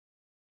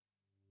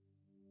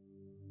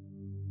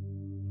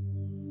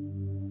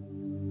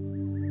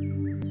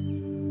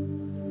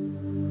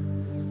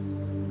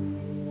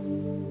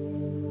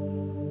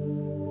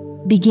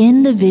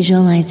Begin the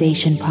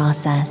visualization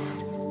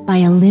process by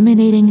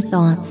eliminating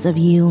thoughts of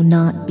you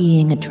not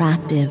being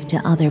attractive to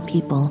other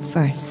people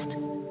first.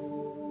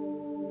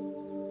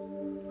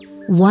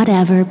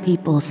 Whatever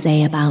people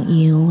say about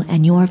you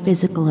and your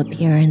physical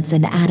appearance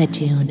and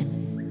attitude,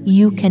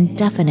 you can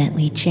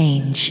definitely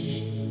change.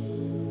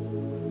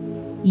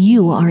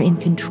 You are in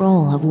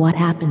control of what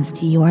happens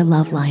to your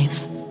love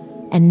life,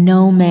 and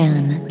no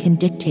man can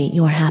dictate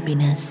your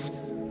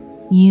happiness.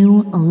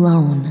 You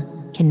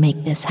alone can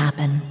make this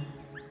happen.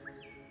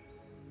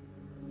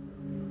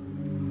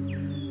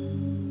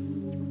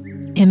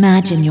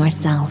 Imagine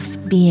yourself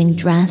being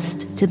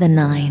dressed to the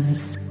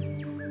nines.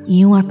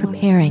 You are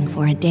preparing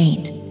for a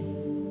date.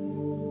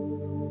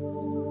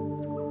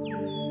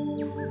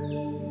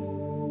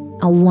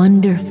 A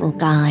wonderful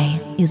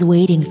guy is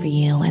waiting for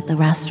you at the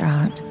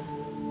restaurant.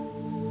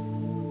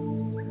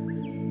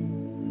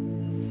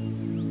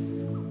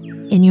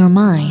 In your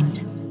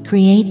mind,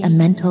 create a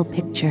mental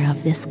picture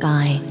of this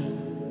guy.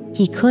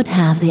 He could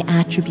have the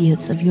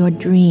attributes of your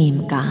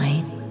dream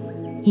guy.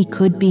 He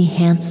could be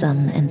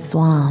handsome and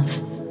suave.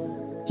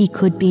 He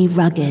could be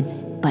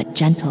rugged but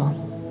gentle.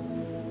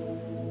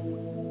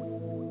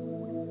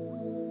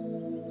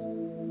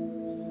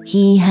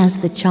 He has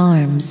the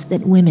charms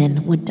that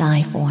women would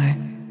die for.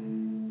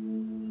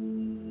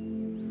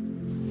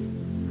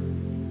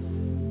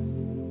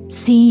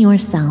 See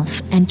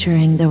yourself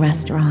entering the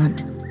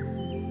restaurant.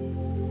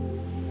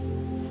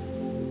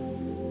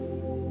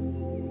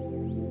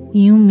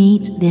 You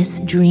meet this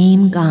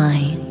dream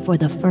guy for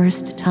the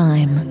first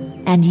time,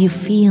 and you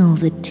feel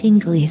the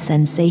tingly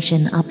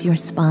sensation up your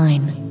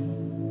spine.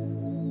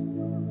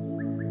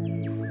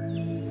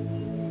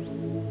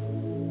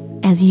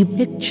 As you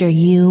picture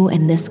you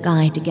and this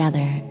guy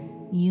together,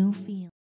 you feel